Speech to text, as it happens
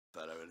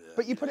fella. And,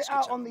 but you put it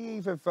out on the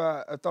eve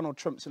of Donald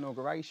Trump's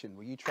inauguration.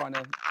 Were you trying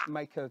to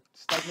make a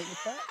statement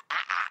with that?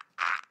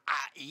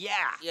 Yeah.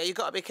 Yeah, you've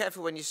got to be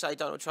careful when you say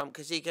Donald Trump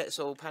because he gets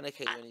all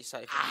panicky when you say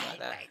things like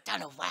that.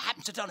 Donald, what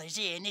happened to Donald? Is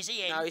he in? Is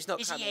he in? No, he's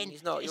not is coming. He in?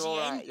 He's not. Is You're all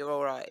he right. in? You're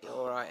all right. You're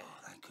all right.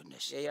 Oh, thank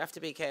goodness. Yeah, you have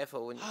to be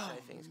careful when you say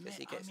things because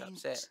he gets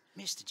upset.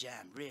 Mr.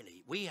 Jam,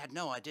 really, we had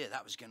no idea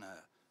that was going to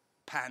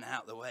pan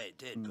out the way it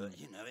did, but,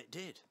 you know, it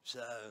did.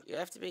 So you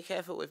have to be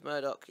careful with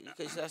Murdoc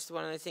because that's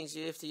one of the things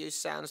you have to use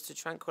sounds to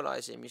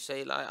tranquilise him. You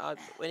see, like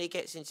when he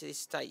gets into this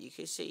state, you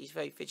can see he's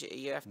very fidgety.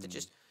 You have to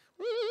just.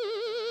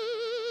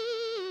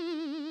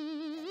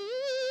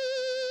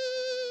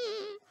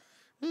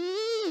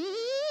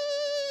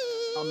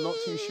 I'm not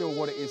too sure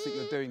what it is that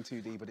you're doing,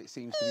 2D, but it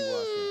seems to be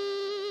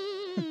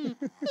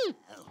working.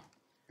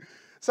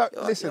 So,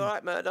 listen. You're all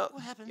right, Murdoc.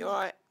 What happened? You're all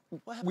right.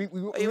 what happened?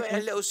 You went in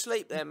a little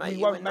sleep there, mate.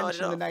 We won't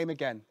mention the name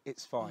again.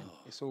 It's fine.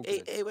 It's all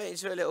good. He went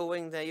into a little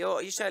wing there.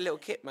 You said a little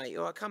kip, mate.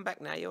 You're all right. Come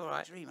back now. You're all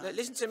right. Look,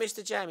 listen to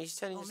Mr. Jam. He's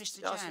telling you. Mr.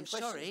 asking Jam, questions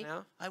sorry.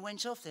 now. I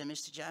went off there,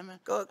 Mr. Jam.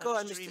 Go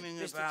on,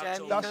 Mr.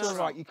 Jam. That's all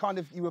right.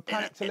 You were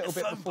panicked a little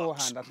bit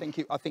beforehand. I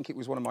think it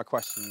was one of my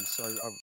questions, so